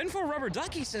 10-4 Rubber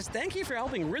Ducky says, thank you for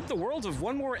helping rid the world of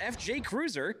one more FJ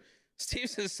Cruiser. Steve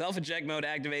says, self-eject mode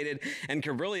activated. And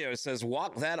Cabrillo says,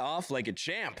 walk that off like a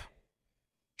champ.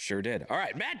 Sure did. All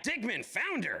right, Matt Dickman,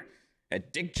 founder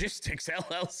at Dickgistics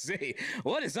LLC.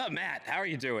 What is up, Matt? How are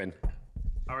you doing?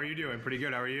 How are you doing? Pretty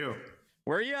good. How are you?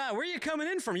 Where are you coming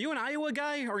in from? You an Iowa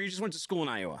guy, or you just went to school in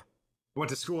Iowa? Went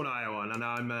to school in Iowa, and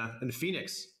now I'm in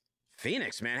Phoenix.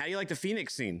 Phoenix, man. How do you like the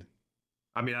Phoenix scene?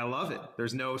 I mean, I love it.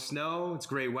 There's no snow. It's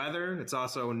great weather. It's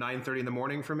also 9:30 in the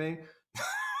morning for me.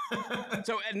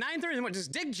 So at 9:30 in the morning, does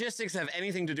Dickgistics have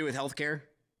anything to do with healthcare?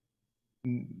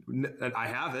 I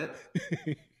have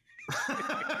it.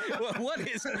 Well,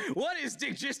 what is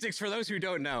Dickgistics for those who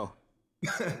don't know?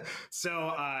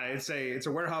 So it's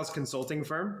a warehouse consulting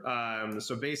firm.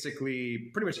 So basically,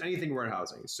 pretty much anything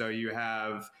warehousing. So you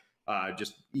have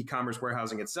just e-commerce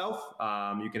warehousing itself.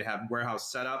 You can have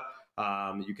warehouse setup.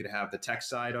 You could have the tech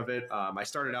side of it. I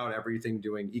started out everything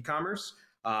doing e-commerce,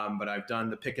 but I've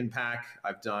done the pick and pack.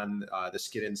 I've done the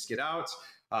skid in, skid out,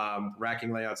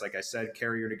 racking layouts. Like I said,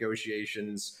 carrier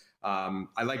negotiations.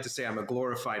 I like to say I'm a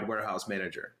glorified warehouse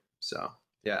manager. So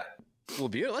yeah. Well,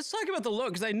 beautiful. Let's talk about the logo,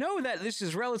 because I know that this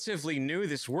is relatively new,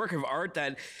 this work of art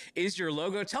that is your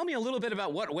logo. Tell me a little bit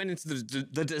about what went into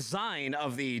the design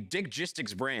of the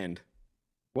Dickgistics brand.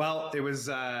 Well, it was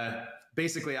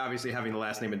basically, obviously, having the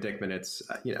last name of Dickman. It's,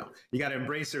 you got to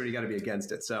embrace it or you got to be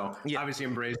against it. So obviously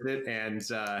embraced it. And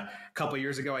a couple of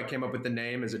years ago, I came up with the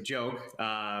name as a joke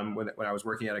when I was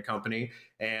working at a company.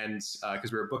 And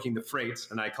because we were booking the freight,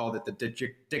 and I called it the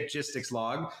Dickgistics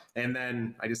log. And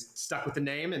then I just stuck with the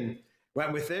name and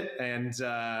went with it,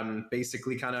 and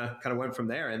basically kind of went from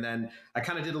there. And then I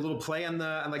kind of did a little play on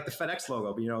like the FedEx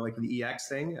logo, like the EX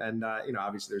thing. And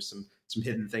obviously there's some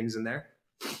hidden things in there.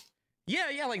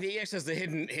 Yeah, like the EX has the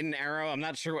hidden arrow. I'm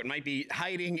not sure what might be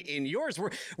hiding in yours.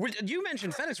 You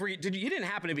mentioned FedEx. You didn't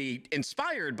happen to be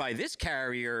inspired by this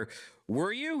carrier,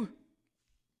 were you?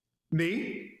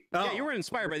 Me? Oh. Yeah, you weren't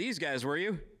inspired by these guys, were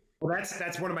you? Well,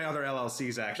 that's one of my other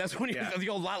LLCs, actually. That's one of the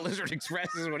old Lot Lizard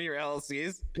Express is one of your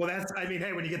LLCs. Well,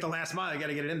 hey, when you get the last mile, you got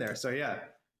to get it in there. So yeah.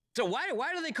 So why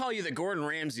do they call you the Gordon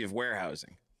Ramsay of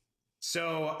warehousing?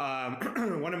 So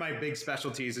one of my big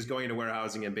specialties is going into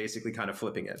warehousing and basically kind of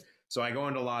flipping it. So I go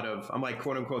into I'm like,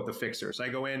 quote unquote, the fixer. So I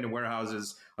go into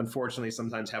warehouses, unfortunately,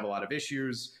 sometimes have a lot of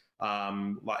issues.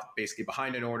 basically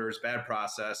behind in orders, bad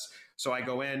process. So I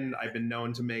go in, I've been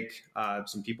known to make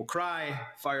some people cry,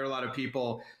 fire a lot of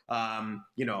people.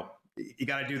 You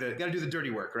got to do the dirty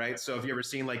work, right? So if you ever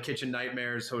seen like Kitchen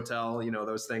Nightmares, Hotel,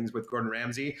 those things with Gordon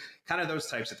Ramsay, kind of those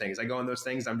types of things. I go in those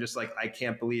things. I'm just like, I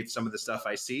can't believe some of the stuff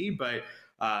I see, but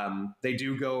they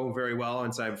do go very well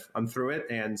once I'm through it.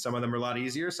 And some of them are a lot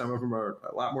easier. Some of them are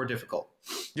a lot more difficult.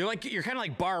 You're kind of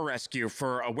like bar rescue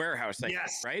for a warehouse thing,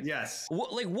 yes, right? Yes.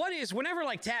 Whenever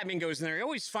like Tatman goes in there, he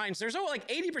always finds there's like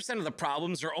 80% of the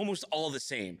problems are almost all the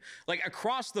same. Like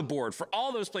across the board for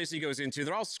all those places he goes into,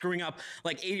 they're all screwing up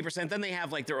like 80%. Then they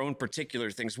have like their own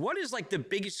particular things. What is like the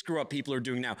biggest screw up people are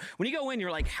doing now? When you go in,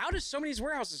 you're like, how does so many of these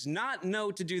warehouses not know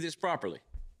to do this properly?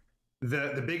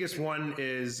 The biggest one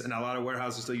is, and a lot of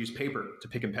warehouses still use paper to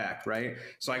pick and pack, right?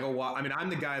 So I'm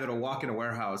the guy that'll walk in a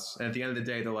warehouse, and at the end of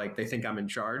the day, they think I'm in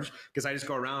charge because I just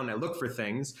go around and I look for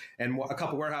things. And a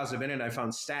couple warehouses I've been in, I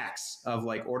found stacks of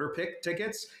like order pick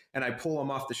tickets, and I pull them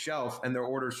off the shelf, and they're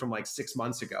orders from like 6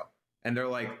 months ago. And they're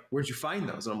like, where'd you find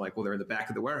those? And I'm like, well, they're in the back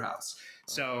of the warehouse.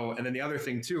 So, and then the other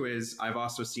thing too is I've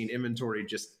also seen inventory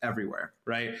just everywhere,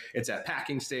 right? It's at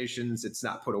packing stations. It's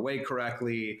not put away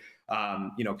correctly.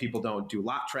 People don't do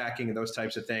lot tracking and those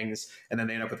types of things. And then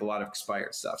they end up with a lot of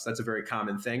expired stuff. So that's a very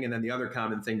common thing. And then the other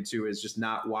common thing too is just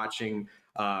not watching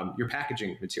your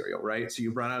packaging material, right? So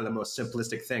you run out of the most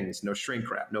simplistic things, no shrink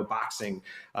wrap, no boxing,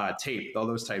 tape, all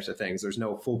those types of things. There's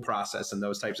no full process and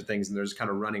those types of things. And they're just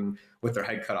kind of running with their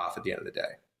head cut off at the end of the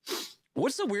day.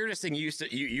 What's the weirdest thing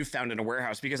you found in a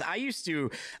warehouse? Because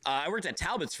I worked at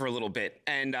Talbot's for a little bit,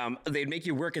 and they'd make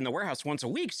you work in the warehouse once a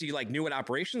week, so you like knew what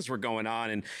operations were going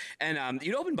on, and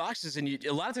you'd open boxes, and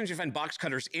a lot of times you find box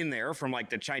cutters in there from like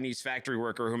the Chinese factory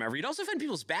worker or whomever. You'd also find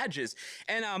people's badges,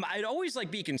 and I'd always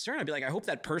like be concerned. I'd be like, I hope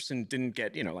that person didn't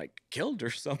get like killed or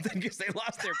something because they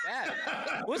lost their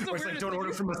badge. What's the weirdest like, don't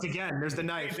order from us again. There's the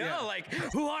knife. No, like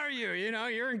who are you?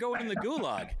 You're going in the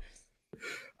gulag.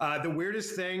 The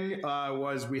weirdest thing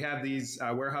was we had these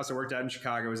warehouse I worked at in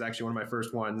Chicago. It was actually one of my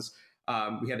first ones.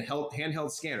 We had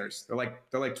handheld scanners. They're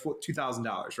like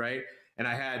 $2,000, right? And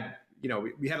I had,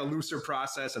 we had a looser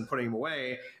process and putting them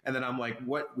away. And then I'm like,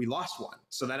 we lost one.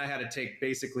 So then I had to take,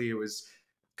 basically it was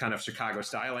kind of Chicago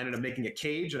style. I ended up making a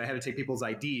cage, and I had to take people's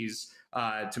IDs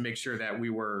to make sure that we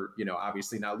were,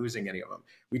 obviously not losing any of them.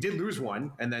 We did lose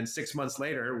one. And then 6 months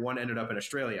later, one ended up in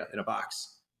Australia in a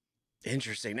box.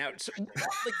 Interesting. Now,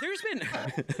 like, there's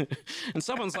been, and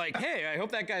someone's like, "Hey, I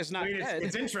hope that guy's not dead."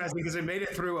 It's interesting because it made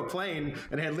it through a plane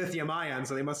and had lithium ion,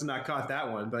 so they must have not caught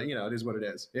that one. But it is what it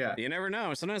is. Yeah. You never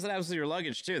know. Sometimes that happens with your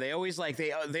luggage too. They always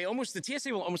the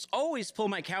TSA will almost always pull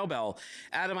my cowbell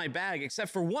out of my bag,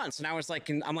 except for once. And I was like,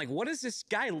 I'm like, what is this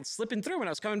guy slipping through when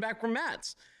I was coming back from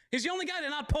Matt's? He's the only guy to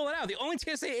not pull it out, the only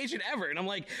TSA agent ever. And I'm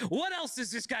like, what else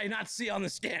does this guy not see on the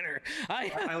scanner?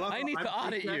 I need to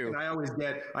audit you. I always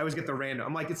get the random.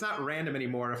 I'm like, it's not random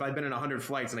anymore. If I've been in 100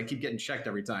 flights and I keep getting checked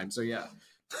every time. So yeah.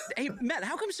 Hey, Matt,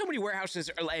 how come so many warehouses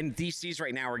and DCs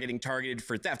right now are getting targeted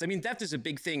for theft? I mean, theft is a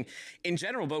big thing in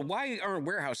general, but why aren't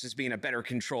warehouses being a better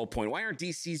control point? Why aren't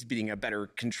DCs being a better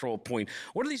control point?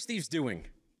 What are these thieves doing?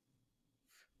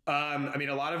 I mean,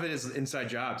 a lot of it is inside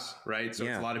jobs, right? So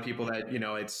It's a lot of people that,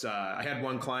 I had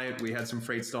one client, we had some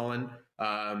freight stolen,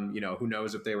 who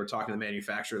knows if they were talking to the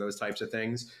manufacturer, those types of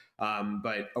things.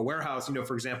 But a warehouse,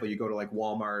 for example, you go to like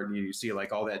Walmart and you see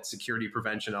like all that security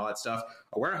prevention, all that stuff.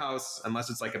 A warehouse, unless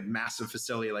it's like a massive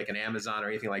facility like an Amazon or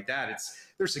anything like that,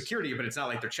 there's security, but it's not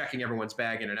like they're checking everyone's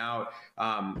bag in and out.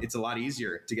 It's a lot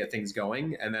easier to get things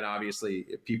going. And then obviously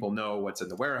if people know what's in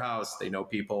the warehouse, they know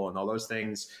people and all those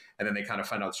things. And then they kind of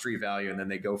find out street value and then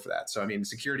they go for that. So, I mean,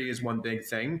 security is one big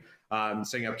thing.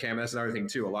 Setting up cameras, another thing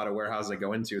too. A lot of warehouses I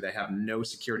go into, they have no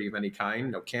security of any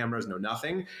kind, no cameras, no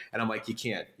nothing. And I'm like, you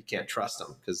can't trust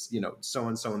them because,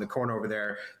 so-and-so in the corner over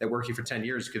there that worked you for 10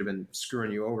 years could have been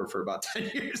screwing you over for about 10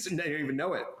 years and they don't even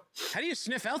know it. How do you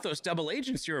sniff out those double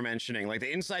agents you were mentioning, like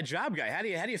the inside job guy? How do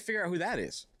you figure out who that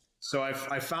is? So I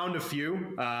found a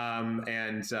few,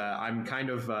 and I'm kind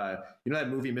of, that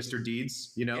movie, Mr.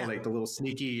 Deeds, like the little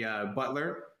sneaky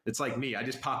butler. It's like me. I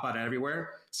just pop out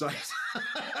everywhere. So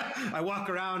I walk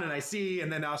around and I see,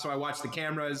 and then also I watch the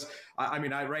cameras.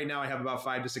 Right now I have about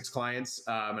 5 to 6 clients,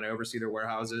 and I oversee their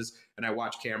warehouses, and I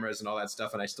watch cameras and all that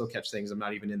stuff, and I still catch things I'm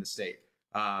not even in the state.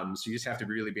 So you just have to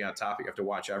really be on top. You have to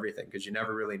watch everything because you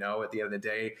never really know. At the end of the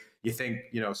day, you think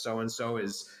so-and-so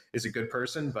is a good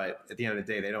person, but at the end of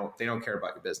the day, they don't care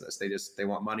about your business. They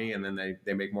want money, and then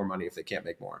they make more money if they can't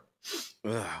make more.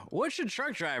 What should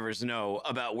truck drivers know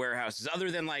about warehouses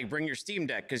other than like bring your Steam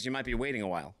Deck because you might be waiting a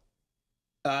while?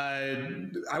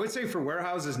 I would say for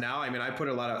warehouses now, I put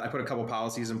a couple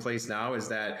policies in place now is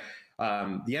that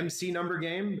the MC number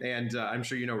game, and I'm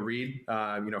sure you know Reed,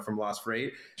 from Lost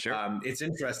Freight. Sure. It's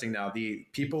interesting now. The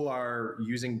people are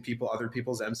using other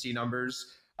people's MC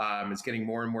numbers. It's getting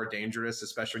more and more dangerous,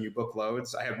 especially when you book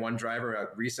loads. I had one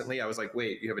driver recently. I was like,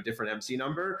 wait, you have a different MC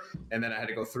number? And then I had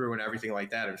to go through and everything like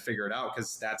that and figure it out,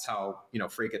 because that's how,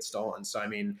 freight gets stolen. So, I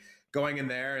mean, going in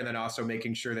there and then also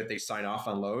making sure that they sign off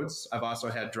on loads. I've also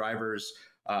had drivers,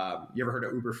 you ever heard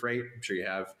of Uber Freight? I'm sure you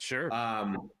have. Sure.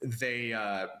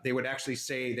 They would actually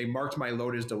say they marked my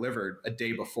load as delivered a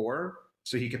day before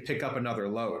so he could pick up another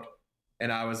load.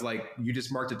 And I was like, you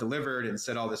just marked it delivered and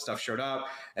said all this stuff showed up.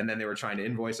 And then they were trying to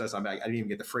invoice us. I'm like, I didn't even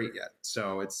get the freight yet.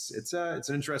 So it's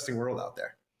an interesting world out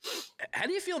there. How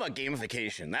do you feel about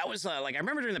gamification? That was I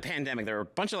remember during the pandemic, there were a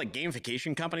bunch of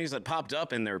gamification companies that popped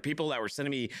up, and there were people that were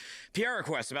sending me PR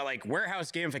requests about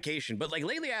warehouse gamification. But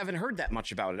lately I haven't heard that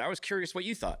much about it. I was curious what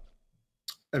you thought.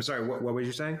 I'm sorry, what was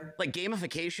you saying?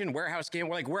 Gamification,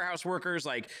 warehouse workers,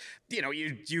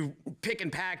 you pick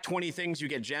and pack 20 things, you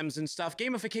get gems and stuff.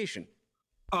 Gamification.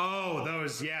 Oh,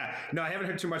 those, yeah. No, I haven't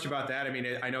heard too much about that. I mean,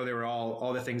 I know they were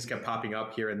all the things kept popping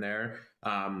up here and there.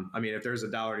 I mean, if there's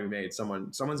 $1 to be made,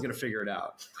 someone's going to figure it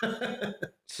out.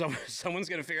 Someone's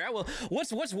going to figure out. Well,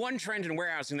 what's one trend in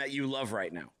warehousing that you love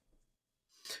right now?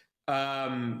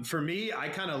 For me, I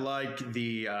kind of like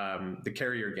the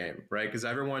carrier game, right? Because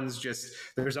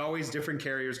there's always different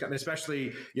carriers,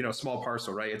 especially, small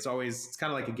parcel, right? It's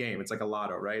kind of like a game. It's like a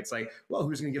lotto, right? It's like, well,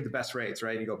 who's going to give the best rates,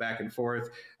 right? And you go back and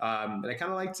forth. And I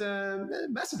kind of like to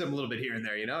mess with them a little bit here and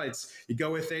there, you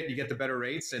go with it, you get the better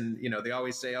rates. And, they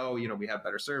always say, oh, we have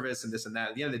better service and this and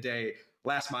that. At the end of the day,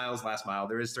 last mile is last mile.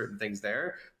 There is certain things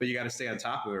there, but you got to stay on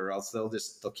top of it, or else they'll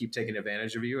keep taking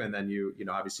advantage of you. And then you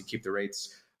obviously keep the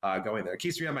rates going there. It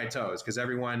keeps me on my toes, because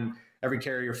every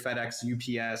carrier, FedEx,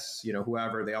 UPS,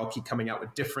 whoever, they all keep coming out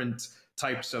with different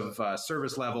types of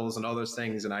service levels and all those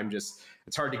things. And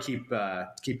it's hard to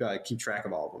keep track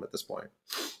of all of them at this point.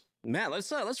 Matt,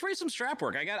 let's raise some strap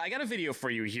work. I got a video for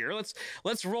you here.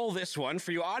 Let's roll this one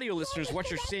for you audio listeners.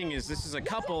 What you're seeing is this is a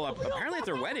couple apparently at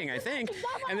their wedding, I think,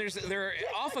 and they're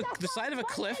off the side of a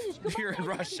cliff here in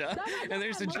Russia, and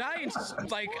there's a giant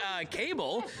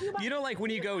cable.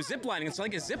 When you go ziplining, it's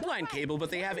like a zipline cable,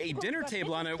 but they have a dinner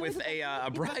table on it with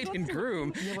a bride and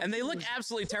groom, and they look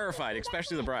absolutely terrified,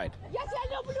 especially the bride.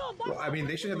 Well, I mean,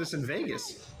 they should have this in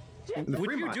Vegas.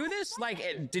 Would you do this?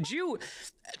 Did you?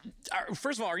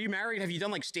 First of all, are you married? Have you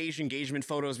done staged engagement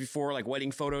photos before,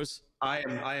 wedding photos? I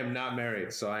am not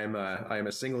married, so I am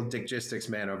a single Dickgistics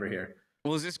man over here.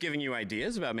 Well, is this giving you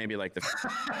ideas about maybe the?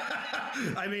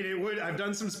 I mean, it would. I've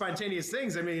done some spontaneous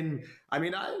things. I mean,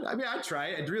 I'd try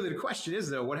it. Really, the question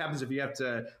is though, what happens if you have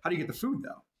to? How do you get the food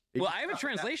though? Well, I have a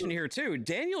translation here, too.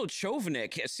 Daniel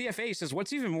Chovnik, CFA, says,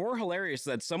 what's even more hilarious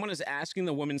that someone is asking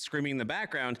the woman screaming in the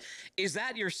background, is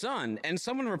that your son? And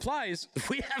someone replies,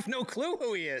 we have no clue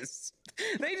who he is.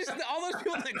 They just, all those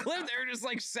people in the clip, they're just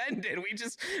send it. We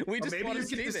just want to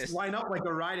see this. Maybe line up like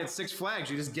a ride at Six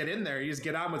Flags. You just get in there. You just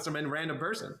get on with some random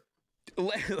person.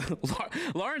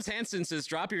 Lawrence Hansen says,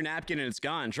 drop your napkin and it's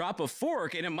gone. Drop a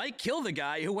fork and it might kill the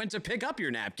guy who went to pick up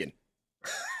your napkin.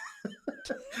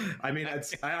 I mean,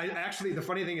 I actually, the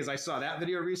funny thing is I saw that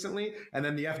video recently, and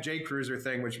then the FJ Cruiser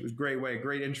thing, which was great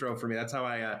intro for me. That's how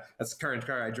that's the current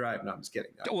car I drive. No, I'm just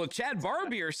kidding. No. Well, Chad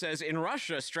Barbier says in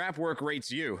Russia, strap work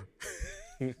rates you.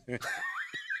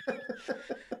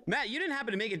 Matt, you didn't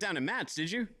happen to make it down to Matt's,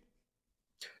 did you?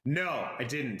 No, I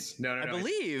didn't. No. I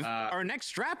believe our next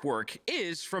strap work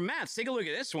is from Matt's. Take a look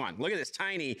at this one. Look at this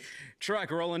tiny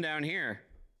truck rolling down here.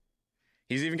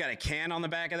 He's even got a can on the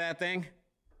back of that thing.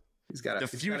 He's got the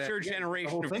future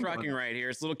generation of trucking right here.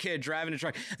 It's a little kid driving a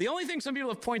truck. The only thing some people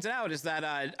have pointed out is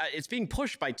that it's being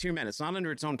pushed by 2 men. It's not under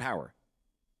its own power.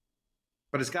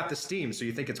 But it's got the steam, so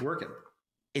you think it's working.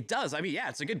 It does. I mean, yeah,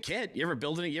 it's a good kit. You ever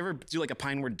build it? You ever do a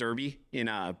Pinewood Derby in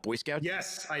Boy Scouts?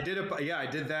 Yes, I did. I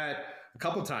did that a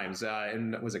couple times.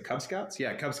 And was it Cub Scouts?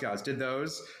 Yeah, Cub Scouts did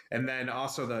those. And then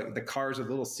also the cars with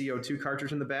little CO2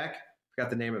 cartridge in the back.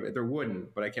 Forgot the name of it. They're wooden,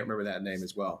 but I can't remember that name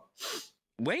as well.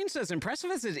 Wayne says, impressive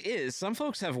as it is, some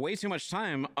folks have way too much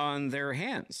time on their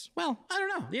hands. Well, I don't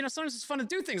know. Sometimes it's fun to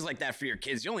do things like that for your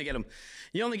kids. You only get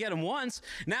them once.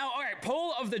 Now, all right,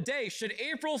 poll of the day. Should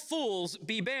April Fools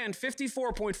be banned?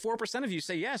 54.4% of you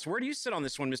say yes. Where do you sit on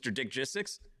this one, Mr.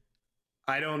 Dickgistics?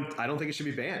 I don't think it should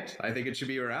be banned. I think it should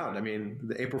be around. I mean,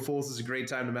 the April Fools is a great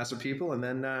time to mess with people, and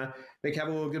then they can have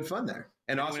a little good fun there.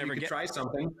 And also, you can try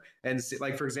something. And see,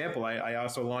 for example, I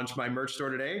also launched my merch store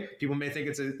today. People may think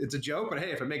it's a joke, but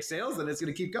hey, if it makes sales, then it's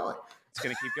going to keep going. It's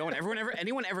going to keep going.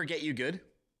 Anyone ever get you good?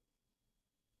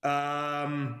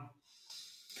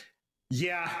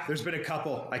 Yeah, there's been a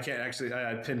couple. I can't actually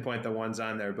pinpoint the ones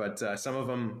on there, but some of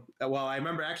them, well, I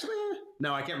remember actually,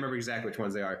 no, I can't remember exactly which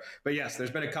ones they are. But yes, there's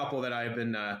been a couple that I've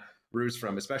been ruse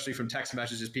from, especially from text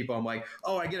messages. People, I'm like,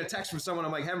 oh, I get a text from someone.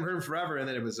 I'm like, haven't heard him forever. And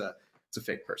then it's a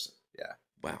fake person. Yeah.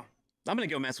 Wow. I'm going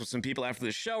to go mess with some people after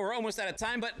the show. We're almost out of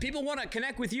time, but people want to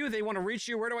connect with you. They want to reach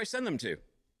you. Where do I send them to?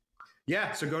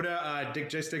 Yeah, so go to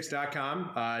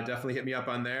Dickgistics.com. Definitely hit me up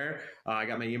on there. I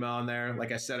got my email on there.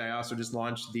 Like I said, I also just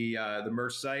launched the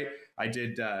merch site. I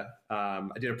did a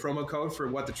promo code for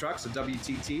What the Truck, so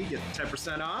WTT, get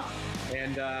 10% off.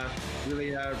 And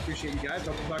really appreciate you guys.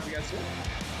 Hope to talk to you guys soon.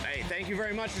 Hey, thank you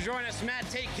very much for joining us, Matt.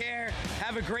 Take care.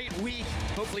 Have a great week.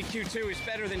 Hopefully Q2 is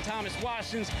better than Thomas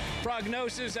Wasson's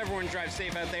prognosis. Everyone drive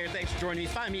safe out there. Thanks for joining me.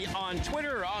 Find me on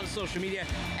Twitter or on social media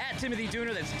at Timothy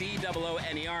Dooner. That's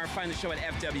DOONER. Find the show at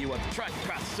FW What the Truck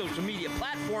across social media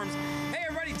platforms. Hey,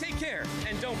 everybody, take care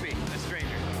and don't be a stranger.